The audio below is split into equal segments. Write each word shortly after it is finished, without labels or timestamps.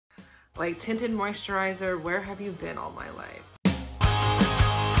Like, Tinted Moisturizer, where have you been all my life?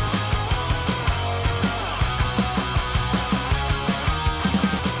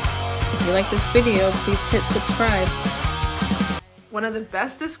 If you like this video, please hit subscribe. One of the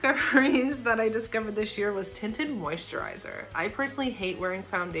best discoveries that I discovered this year was Tinted Moisturizer. I personally hate wearing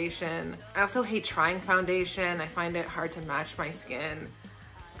foundation. I also hate trying foundation. I find it hard to match my skin.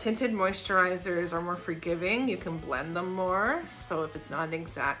 Tinted moisturizers are more forgiving. You can blend them more. So if it's not an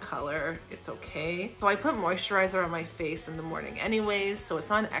exact color, it's okay. So I put moisturizer on my face in the morning anyways, so it's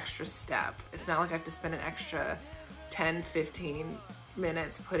not an extra step. It's not like I have to spend an extra 10, 15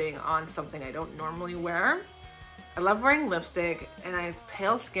 minutes putting on something I don't normally wear. I love wearing lipstick, and I have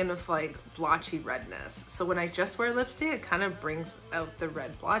pale skin with like blotchy redness. So when I just wear lipstick, it kind of brings out the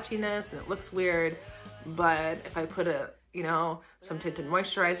red blotchiness and it looks weird. But if I put some tinted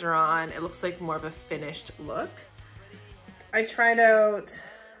moisturizer on, it looks like more of a finished look. I tried out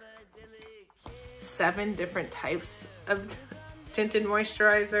 7 different types of tinted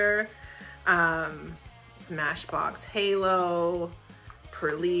moisturizer. Smashbox Halo,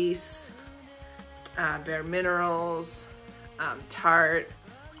 Perlice, Bare Minerals, Tarte,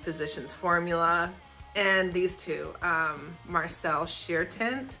 Physicians Formula, and these two, Marcelle Sheer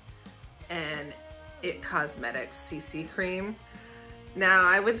Tint and itcosmetics CC cream. Now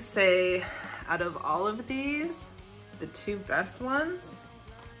I would say out of all of these, the 2 best ones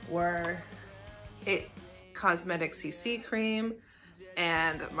were itcosmetics CC cream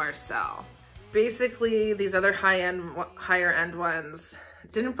and Marcelle. Basically, these other higher end ones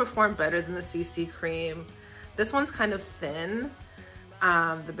didn't perform better than the CC cream. This one's kind of thin.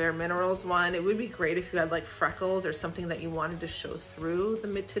 The Bare Minerals one, it would be great if you had like freckles or something that you wanted to show through the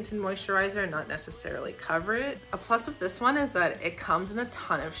mid-tinted moisturizer and not necessarily cover it. A plus with this one is that it comes in a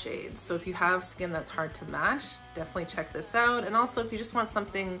ton of shades. So if you have skin that's hard to match, definitely check this out. And also if you just want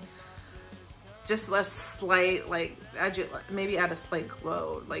something just less slight, like maybe add a slight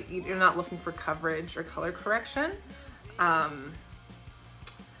glow, like you're not looking for coverage or color correction,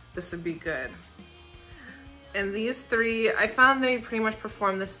 this would be good. And these 3, I found they pretty much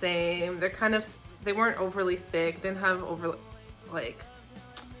perform the same. They weren't overly thick, the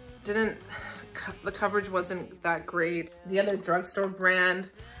coverage wasn't that great. The other drugstore brand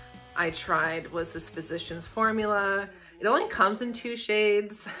I tried was this Physicians Formula. It only comes in 2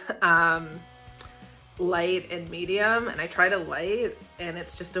 shades, light and medium, and I tried a light and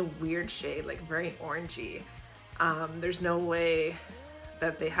it's just a weird shade, like very orangey. There's no way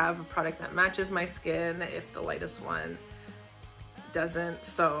that they have a product that matches my skin if the lightest one doesn't.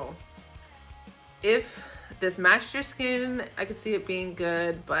 So if this matched your skin, I could see it being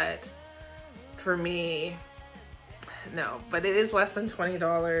good, but for me, no. But it is less than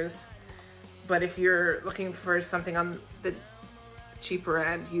 $20. But if you're looking for something on the cheaper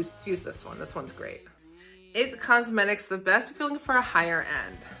end, use this one. This one's great. itcosmetics, the best if you're looking for a higher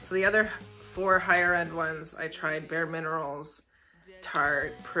end. So the other 4 higher end ones, I tried Bare Minerals,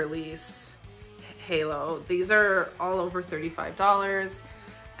 Tarte, Perlice, Halo. These are all over $35.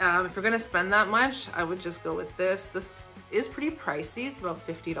 If you're gonna spend that much, I would just go with this. This is pretty pricey, it's about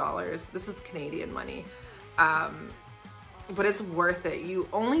 $50. This is Canadian money, but it's worth it. You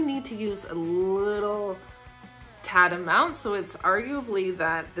only need to use a little tad amount, so it's arguably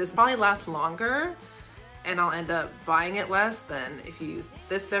that this probably lasts longer and I'll end up buying it less than if you use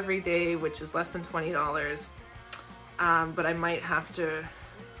this every day, which is less than $20. But I might have to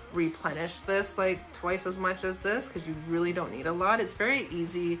replenish this like twice as much as this because you really don't need a lot. It's very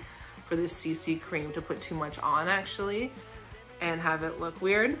easy for this CC cream to put too much on actually and have it look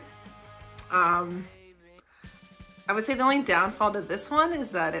weird. I would say the only downfall to this one is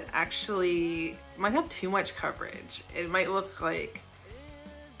that it actually might have too much coverage. It might look like,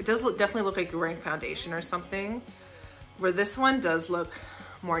 it does definitely look like you're wearing foundation or something, where this one does look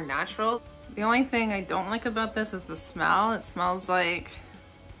more natural. The only thing I don't like about this is the smell. It smells like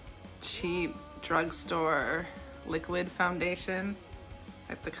cheap drugstore liquid foundation,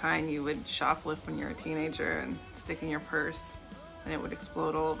 like the kind you would shoplift when you're a teenager and stick in your purse and it would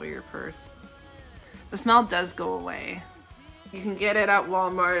explode all over your purse. The smell does go away. You can get it at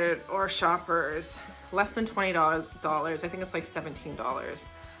Walmart or Shoppers, less than $20. I think it's like $17.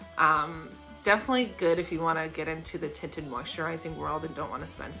 Definitely good if you want to get into the tinted moisturizing world and don't want to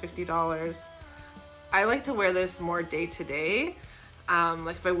spend $50. I like to wear this more day to day.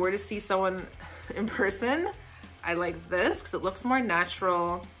 Like if I were to see someone in person, I like this because it looks more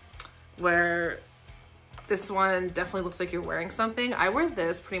natural, where this one definitely looks like you're wearing something. I wear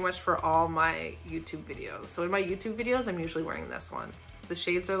this pretty much for all my YouTube videos. So in my YouTube videos, I'm usually wearing this one. The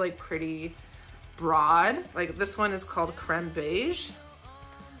shades are like pretty broad. Like this one is called Crème Beige.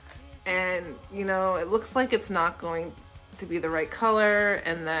 and you know, it looks like it's not going to be the right color,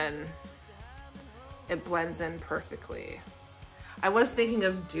 and then it blends in perfectly. I was thinking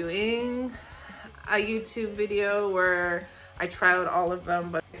of doing a YouTube video where I try out all of them,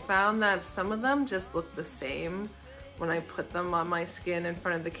 but I found that some of them just look the same when I put them on my skin in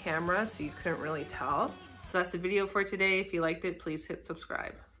front of the camera, so you couldn't really tell. So that's the video for today. If you liked it, please hit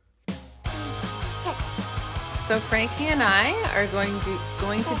subscribe. So Frankie and I are going to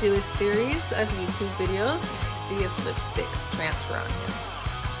do a series of YouTube videos to see if lipsticks transfer on him.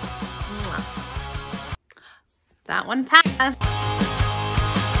 Mwah. That one passed.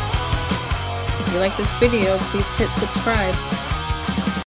 If you like this video, please hit subscribe.